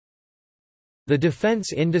The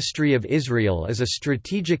defense industry of Israel is a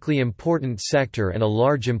strategically important sector and a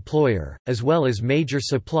large employer, as well as major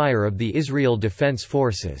supplier of the Israel Defense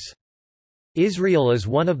Forces. Israel is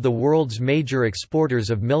one of the world's major exporters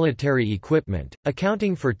of military equipment,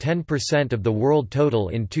 accounting for 10% of the world total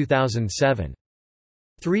in 2007.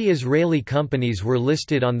 3 Israeli companies were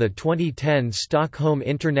listed on the 2010 Stockholm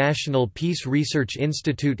International Peace Research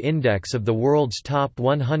Institute Index of the world's top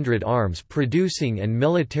 100 arms-producing and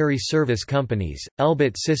military service companies: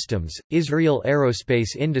 Elbit Systems, Israel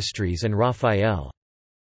Aerospace Industries and Rafael.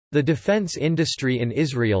 The defense industry in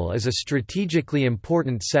Israel is a strategically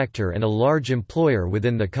important sector and a large employer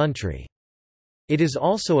within the country. It is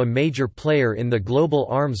also a major player in the global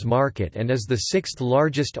arms market and is the 6th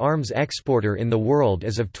largest arms exporter in the world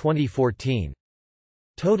as of 2014.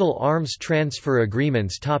 Total arms transfer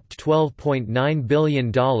agreements topped $12.9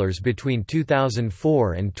 billion between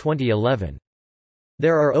 2004 and 2011.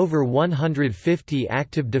 There are over 150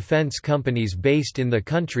 active defense companies based in the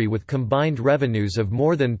country with combined revenues of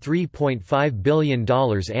more than $3.5 billion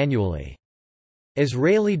annually.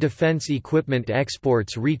 Israeli defense equipment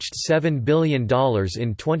exports reached $7 billion in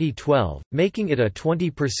 2012, making it a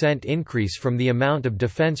 20% increase from the amount of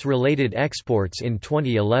defense-related exports in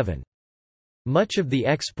 2011. Much of the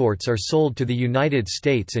exports are sold to the United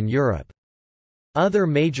States and Europe. Other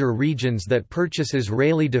major regions that purchase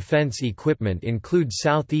Israeli defense equipment include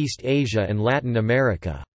Southeast Asia and Latin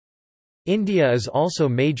America. India is also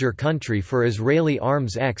major country for Israeli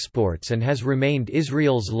arms exports and has remained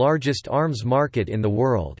Israel's largest arms market in the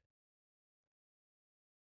world.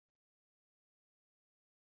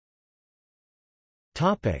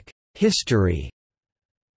 History.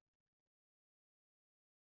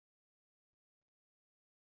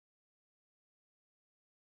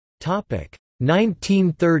 Topic: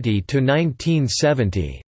 1930 to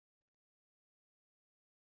 1970.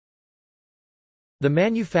 The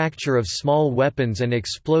manufacture of small weapons and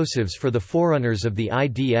explosives for the forerunners of the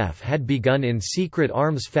IDF had begun in secret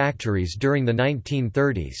arms factories during the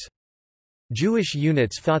 1930s. Jewish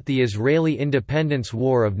units fought the Israeli Independence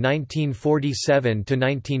War of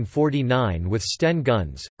 1947–1949 with Sten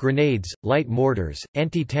guns, grenades, light mortars,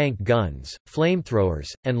 anti-tank guns, flamethrowers,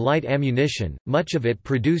 and light ammunition, much of it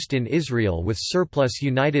produced in Israel with surplus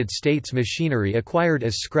United States machinery acquired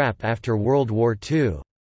as scrap after World War II.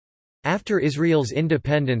 After Israel's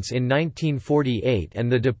independence in 1948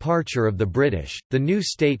 and the departure of the British, the new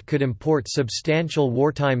state could import substantial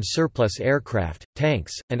wartime surplus aircraft,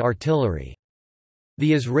 tanks, and artillery.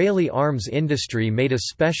 The Israeli arms industry made a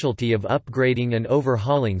specialty of upgrading and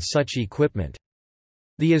overhauling such equipment.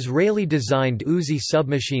 The Israeli-designed Uzi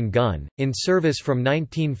submachine gun, in service from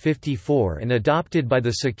 1954 and adopted by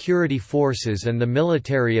the security forces and the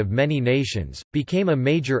military of many nations, became a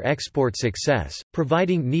major export success,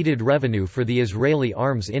 providing needed revenue for the Israeli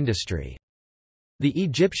arms industry. The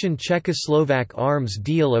Egyptian-Czechoslovak arms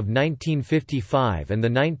deal of 1955 and the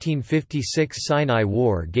 1956 Sinai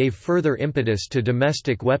War gave further impetus to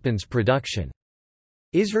domestic weapons production.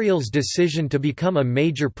 Israel's decision to become a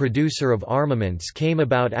major producer of armaments came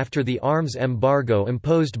about after the arms embargo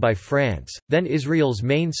imposed by France, then Israel's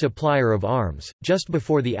main supplier of arms, just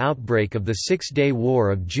before the outbreak of the Six-Day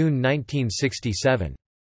War of June 1967.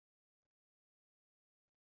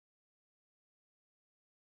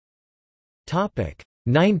 Topic: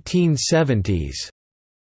 1970s.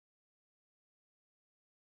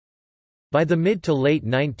 By the mid to late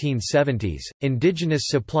 1970s, indigenous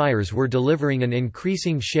suppliers were delivering an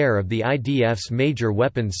increasing share of the IDF's major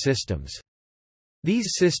weapons systems.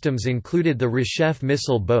 These systems included the Reshef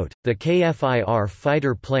missile boat, the KFIR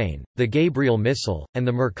fighter plane, the Gabriel missile, and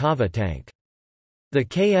the Merkava tank. The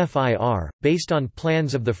KFIR, based on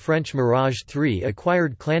plans of the French Mirage 3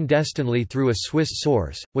 acquired clandestinely through a Swiss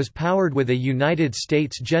source, was powered with a United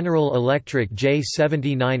States General Electric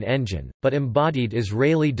J-79 engine, but embodied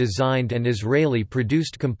Israeli-designed and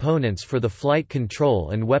Israeli-produced components for the flight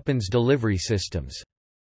control and weapons delivery systems.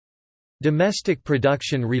 Domestic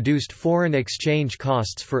production reduced foreign exchange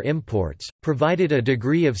costs for imports, provided a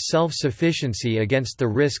degree of self-sufficiency against the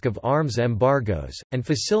risk of arms embargoes, and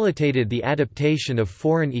facilitated the adaptation of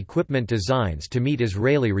foreign equipment designs to meet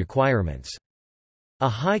Israeli requirements. A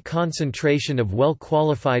high concentration of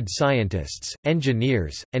well-qualified scientists,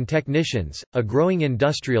 engineers, and technicians, a growing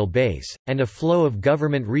industrial base, and a flow of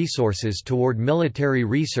government resources toward military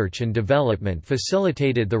research and development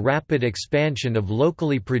facilitated the rapid expansion of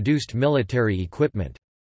locally produced military equipment.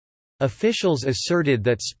 Officials asserted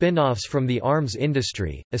that spin-offs from the arms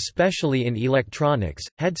industry, especially in electronics,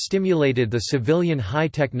 had stimulated the civilian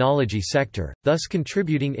high-technology sector, thus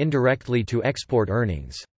contributing indirectly to export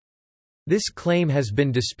earnings. This claim has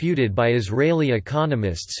been disputed by Israeli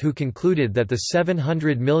economists who concluded that the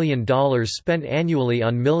 $700 million spent annually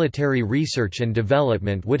on military research and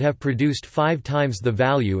development would have produced 5 times the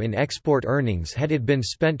value in export earnings had it been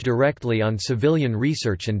spent directly on civilian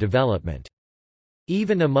research and development.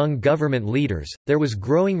 Even among government leaders, there was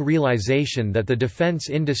growing realization that the defense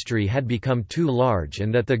industry had become too large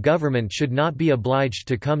and that the government should not be obliged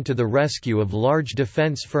to come to the rescue of large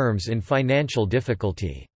defense firms in financial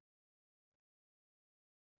difficulty.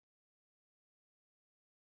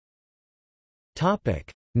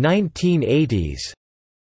 1980s.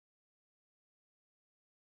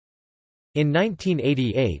 In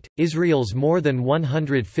 1988, Israel's more than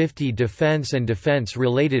 150 defense and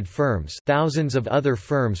defense-related firms, thousands of other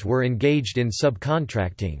firms were engaged in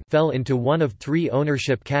subcontracting, fell into one of 3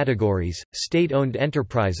 ownership categories: state-owned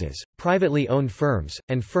enterprises, privately owned firms,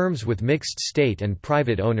 and firms with mixed state and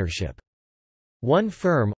private ownership. One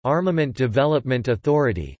firm, Armament Development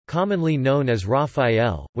Authority, commonly known as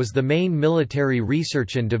Rafael, was the main military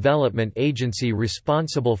research and development agency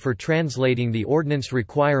responsible for translating the ordnance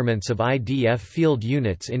requirements of IDF field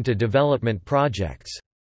units into development projects.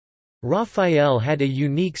 Rafael had a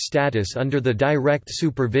unique status under the direct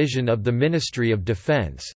supervision of the Ministry of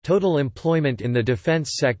Defense. Total employment in the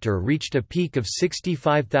defense sector reached a peak of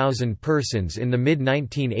 65,000 persons in the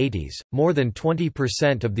mid-1980s, more than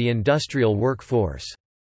 20% of the industrial workforce.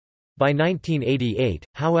 By 1988,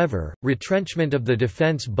 however, retrenchment of the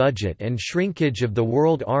defense budget and shrinkage of the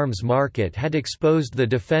world arms market had exposed the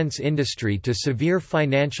defense industry to severe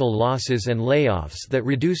financial losses and layoffs that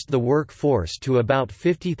reduced the workforce to about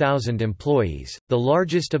 50,000 employees. The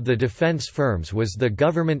largest of the defense firms was the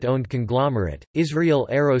government-owned conglomerate, Israel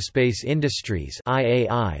Aerospace Industries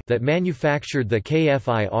 (IAI), that manufactured the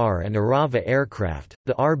KF-IR and Arava aircraft,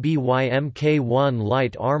 the RBY-Mk-1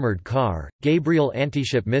 light armored car, Gabriel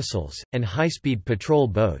antiship missiles, and high-speed patrol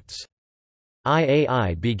boats.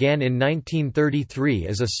 IAI began in 1933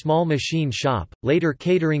 as a small machine shop, later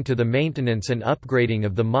catering to the maintenance and upgrading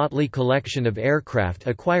of the motley collection of aircraft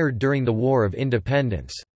acquired during the War of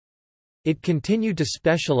Independence. It continued to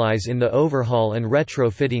specialize in the overhaul and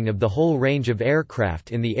retrofitting of the whole range of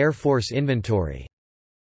aircraft in the Air Force inventory.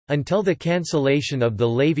 Until the cancellation of the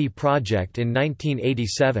Lavi project in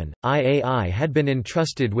 1987, IAI had been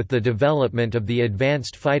entrusted with the development of the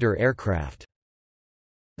advanced fighter aircraft.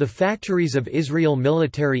 The Factories of Israel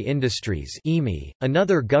Military Industries (IMI),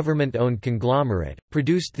 another government-owned conglomerate,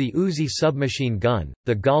 produced the Uzi submachine gun,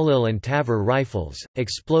 the Galil and Tavor rifles,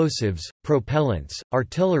 explosives, propellants,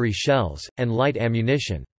 artillery shells, and light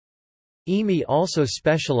ammunition. IMI also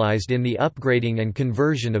specialized in the upgrading and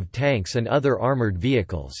conversion of tanks and other armored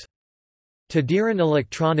vehicles. Tadiran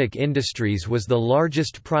Electronic Industries was the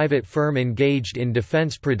largest private firm engaged in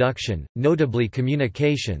defense production, notably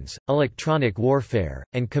communications, electronic warfare,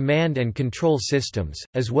 and command and control systems,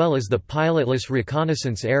 as well as the pilotless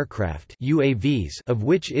reconnaissance aircraft (UAVs), of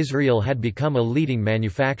which Israel had become a leading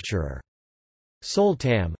manufacturer.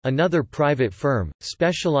 Soltam, another private firm,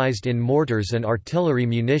 specialized in mortars and artillery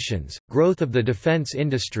munitions. Growth of the defense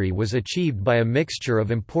industry was achieved by a mixture of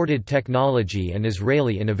imported technology and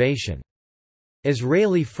Israeli innovation.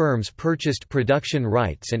 Israeli firms purchased production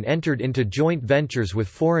rights and entered into joint ventures with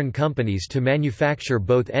foreign companies to manufacture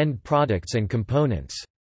both end products and components.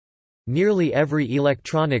 Nearly every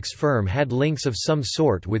electronics firm had links of some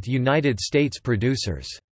sort with United States producers.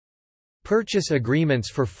 Purchase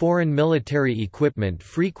agreements for foreign military equipment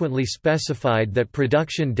frequently specified that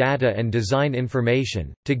production data and design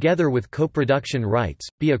information, together with co-production rights,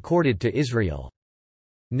 be accorded to Israel.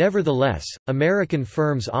 Nevertheless, American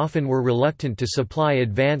firms often were reluctant to supply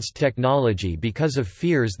advanced technology because of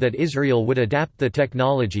fears that Israel would adapt the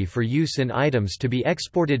technology for use in items to be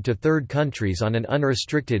exported to third countries on an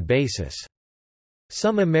unrestricted basis.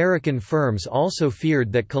 Some American firms also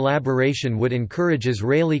feared that collaboration would encourage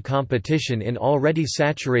Israeli competition in already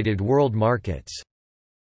saturated world markets.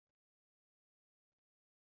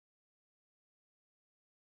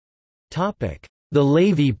 The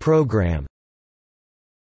Lavi Program.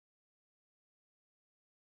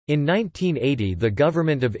 In 1980, the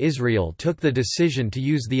government of Israel took the decision to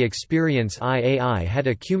use the experience IAI had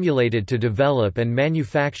accumulated to develop and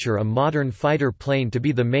manufacture a modern fighter plane to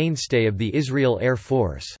be the mainstay of the Israel Air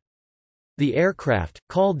Force. The aircraft,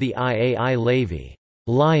 called the IAI Lavi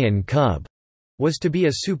Lion Cub, was to be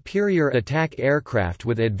a superior attack aircraft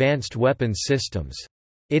with advanced weapons systems.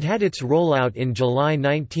 It had its rollout in July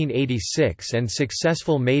 1986 and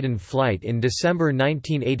successful maiden flight in December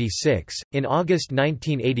 1986. In August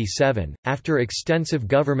 1987, after extensive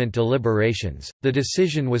government deliberations, the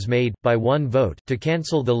decision was made, by one vote, to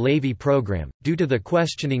cancel the Lavi Program, due to the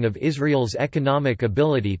questioning of Israel's economic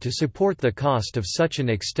ability to support the cost of such an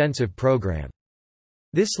extensive program.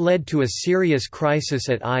 This led to a serious crisis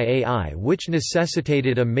at IAI, which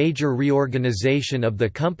necessitated a major reorganization of the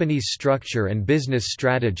company's structure and business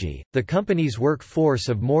strategy. The company's workforce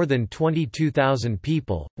of more than 22,000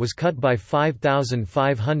 people was cut by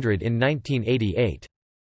 5,500 in 1988.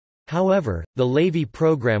 However, the Lavi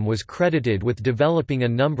program was credited with developing a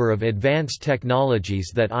number of advanced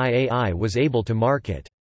technologies that IAI was able to market.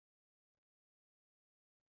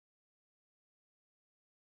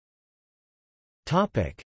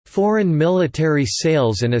 Foreign military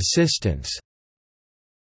sales and assistance.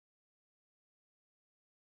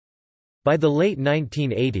 By the late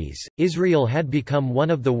 1980s, Israel had become one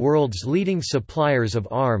of the world's leading suppliers of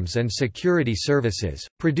arms and security services,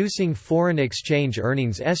 producing foreign exchange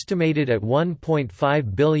earnings estimated at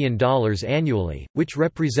 $1.5 billion annually, which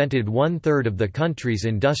represented one-third of the country's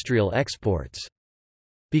industrial exports.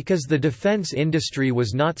 Because the defense industry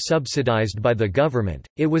was not subsidized by the government,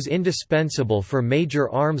 it was indispensable for major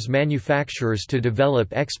arms manufacturers to develop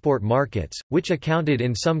export markets, which accounted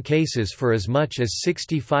in some cases for as much as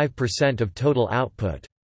 65% of total output.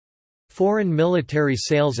 Foreign military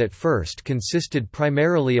sales at first consisted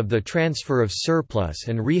primarily of the transfer of surplus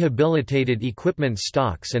and rehabilitated equipment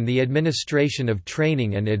stocks and the administration of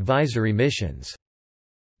training and advisory missions.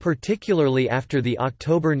 Particularly after the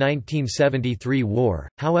October 1973 war,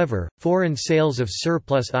 however, foreign sales of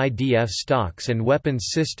surplus IDF stocks and weapons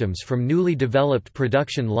systems from newly developed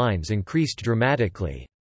production lines increased dramatically.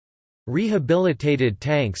 Rehabilitated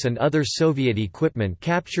tanks and other Soviet equipment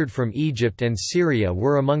captured from Egypt and Syria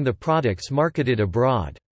were among the products marketed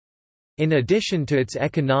abroad. In addition to its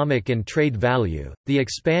economic and trade value, the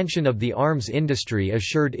expansion of the arms industry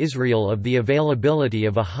assured Israel of the availability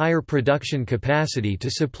of a higher production capacity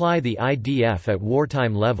to supply the IDF at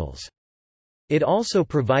wartime levels. It also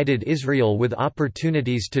provided Israel with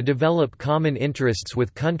opportunities to develop common interests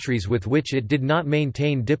with countries with which it did not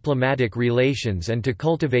maintain diplomatic relations and to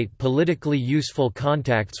cultivate politically useful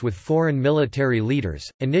contacts with foreign military leaders.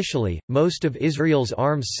 Initially, most of Israel's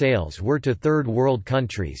arms sales were to Third World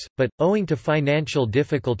countries, but, owing to financial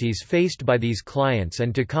difficulties faced by these clients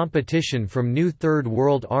and to competition from new Third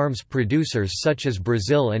World arms producers such as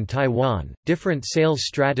Brazil and Taiwan, different sales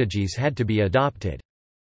strategies had to be adopted.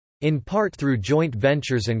 In part through joint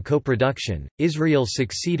ventures and co-production, Israel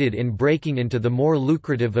succeeded in breaking into the more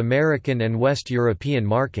lucrative American and West European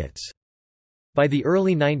markets. By the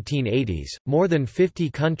early 1980s, more than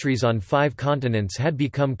 50 countries on 5 continents had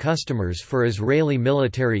become customers for Israeli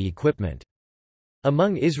military equipment.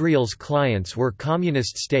 Among Israel's clients were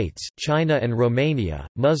communist states, China and Romania,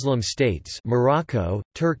 Muslim states, Morocco,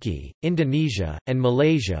 Turkey, Indonesia, and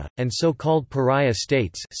Malaysia, and so-called pariah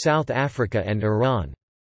states, South Africa and Iran.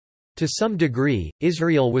 To some degree,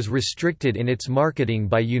 Israel was restricted in its marketing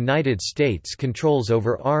by United States controls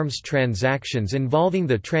over arms transactions involving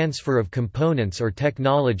the transfer of components or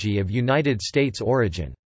technology of United States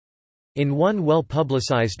origin. In one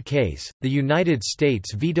well-publicized case, the United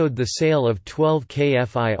States vetoed the sale of 12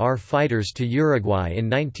 Kfir fighters to Uruguay in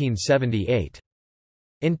 1978.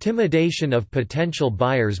 Intimidation of potential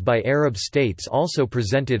buyers by Arab states also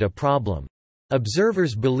presented a problem.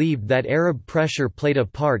 Observers believed that Arab pressure played a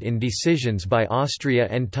part in decisions by Austria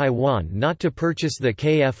and Taiwan not to purchase the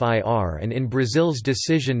Kfir and in Brazil's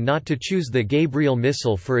decision not to choose the Gabriel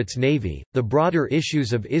missile for its navy. The broader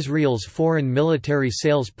issues of Israel's foreign military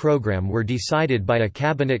sales program were decided by a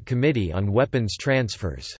cabinet committee on weapons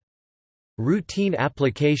transfers. Routine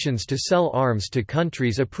applications to sell arms to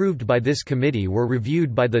countries approved by this committee were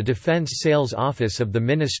reviewed by the Defense Sales Office of the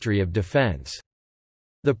Ministry of Defense.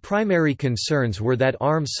 The primary concerns were that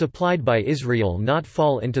arms supplied by Israel not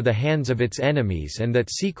fall into the hands of its enemies and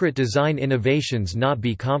that secret design innovations not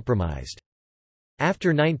be compromised. After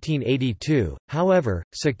 1982, however,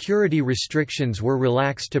 security restrictions were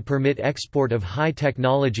relaxed to permit export of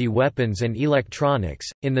high-technology weapons and electronics.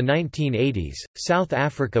 In the 1980s, South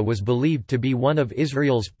Africa was believed to be one of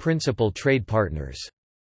Israel's principal trade partners.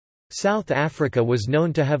 South Africa was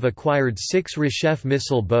known to have acquired 6 Reshef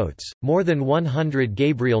missile boats, more than 100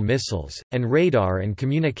 Gabriel missiles, and radar and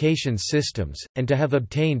communications systems, and to have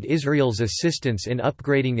obtained Israel's assistance in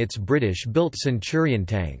upgrading its British-built Centurion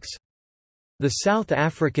tanks. The South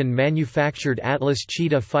African manufactured Atlas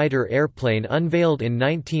Cheetah fighter airplane unveiled in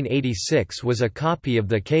 1986 was a copy of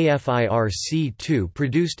the KFIR-C2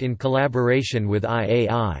 produced in collaboration with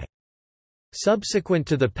IAI. Subsequent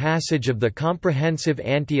to the passage of the Comprehensive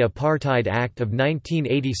Anti-Apartheid Act of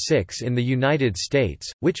 1986 in the United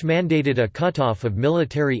States, which mandated a cutoff of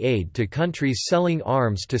military aid to countries selling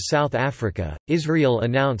arms to South Africa, Israel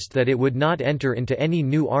announced that it would not enter into any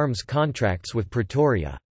new arms contracts with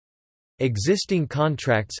Pretoria. Existing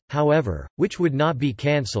contracts, however, which would not be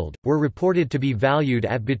cancelled, were reported to be valued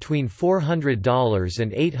at between $400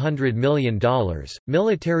 and $800 million.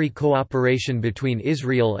 Military cooperation between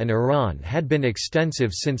Israel and Iran had been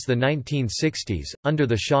extensive since the 1960s, under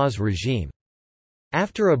the Shah's regime.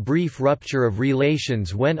 After a brief rupture of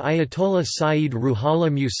relations when Ayatollah Sayyid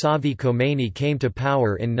Ruhollah Musavi Khomeini came to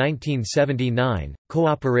power in 1979,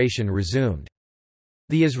 cooperation resumed.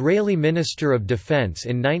 The Israeli Minister of Defense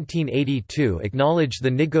in 1982 acknowledged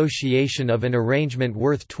the negotiation of an arrangement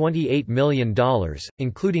worth $28 million,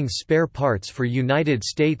 including spare parts for United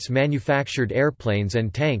States-manufactured airplanes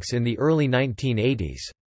and tanks in the early 1980s.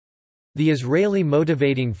 The Israeli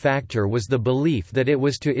motivating factor was the belief that it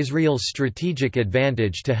was to Israel's strategic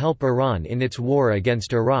advantage to help Iran in its war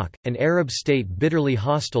against Iraq, an Arab state bitterly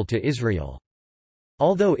hostile to Israel.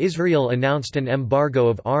 Although Israel announced an embargo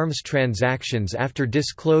of arms transactions after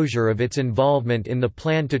disclosure of its involvement in the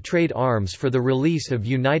plan to trade arms for the release of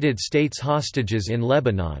United States hostages in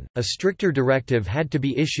Lebanon, a stricter directive had to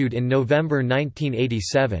be issued in November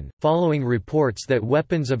 1987, following reports that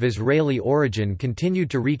weapons of Israeli origin continued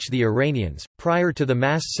to reach the Iranians. Prior to the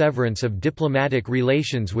mass severance of diplomatic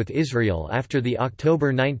relations with Israel after the October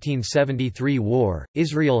 1973 war,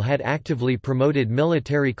 Israel had actively promoted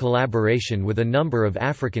military collaboration with a number of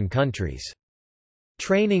African countries.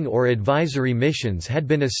 Training or advisory missions had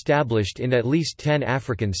been established in at least 10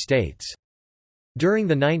 African states. During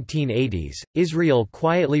the 1980s, Israel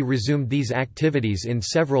quietly resumed these activities in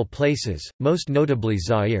several places, most notably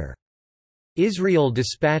Zaire. Israel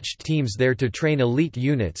dispatched teams there to train elite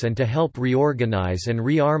units and to help reorganize and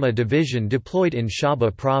rearm a division deployed in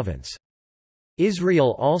Shaba province.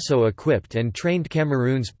 Israel also equipped and trained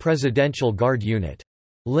Cameroon's Presidential Guard unit.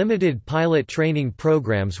 Limited pilot training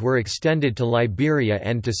programs were extended to Liberia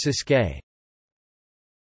and to Siskay.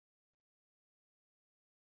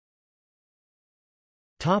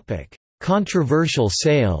 Controversial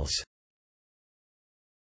sales.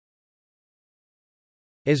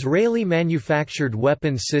 Israeli-manufactured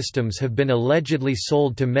weapons systems have been allegedly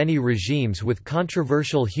sold to many regimes with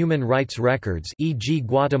controversial human rights records, e.g.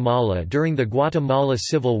 Guatemala during the Guatemala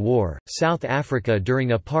Civil War, South Africa during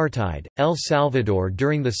apartheid, El Salvador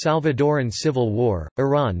during the Salvadoran Civil War,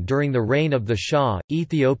 Iran during the reign of the Shah,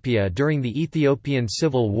 Ethiopia during the Ethiopian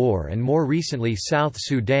Civil War and more recently South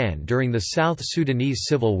Sudan during the South Sudanese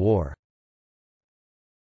Civil War.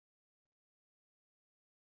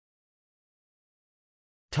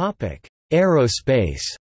 Aerospace.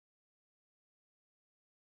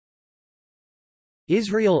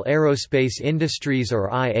 Israel Aerospace Industries or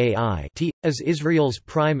IAI is Israel's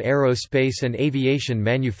prime aerospace and aviation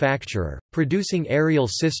manufacturer, producing aerial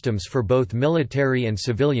systems for both military and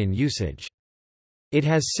civilian usage. It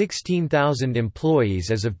has 16,000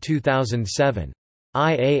 employees as of 2007.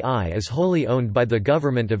 IAI is wholly owned by the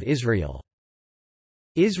Government of Israel.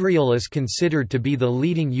 Israel is considered to be the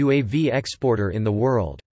leading UAV exporter in the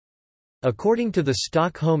world. According to the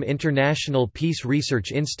Stockholm International Peace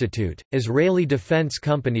Research Institute, Israeli defense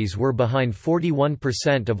companies were behind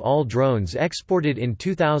 41% of all drones exported in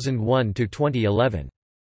 2001 to 2011.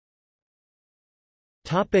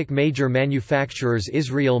 Major manufacturers.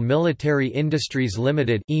 Israel Military Industries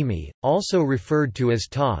Limited (IMI), also referred to as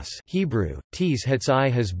TAS Hebrew, Tes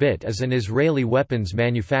Hetzai Hasbit, is an Israeli weapons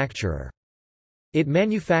manufacturer. It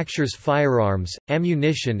manufactures firearms,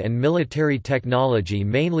 ammunition and military technology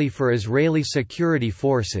mainly for Israeli security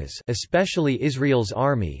forces, especially Israel's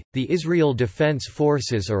army, the Israel Defense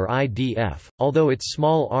Forces or IDF, although its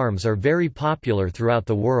small arms are very popular throughout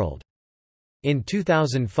the world. In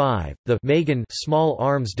 2005, the Magan Small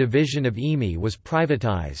Arms Division of IMI was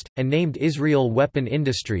privatized, and named Israel Weapon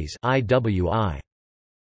Industries (IWI).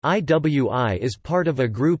 IWI is part of a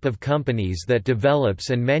group of companies that develops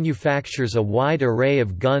and manufactures a wide array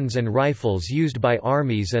of guns and rifles used by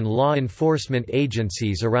armies and law enforcement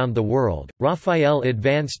agencies around the world. Rafael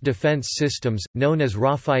Advanced Defense Systems, known as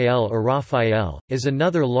Rafael or Rafael, is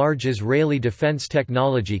another large Israeli defense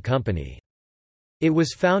technology company. It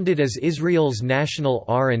was founded as Israel's national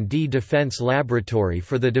R&D defense laboratory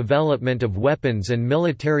for the development of weapons and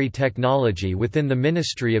military technology within the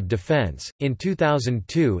Ministry of Defense. In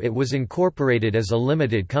 2002, it was incorporated as a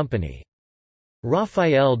limited company.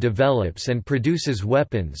 Rafael develops and produces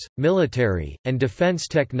weapons, military, and defense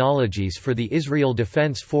technologies for the Israel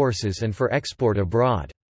Defense Forces and for export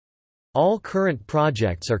abroad. All current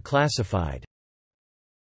projects are classified.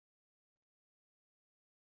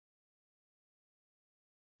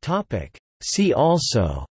 See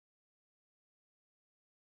also: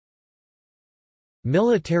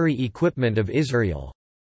 Military equipment of Israel.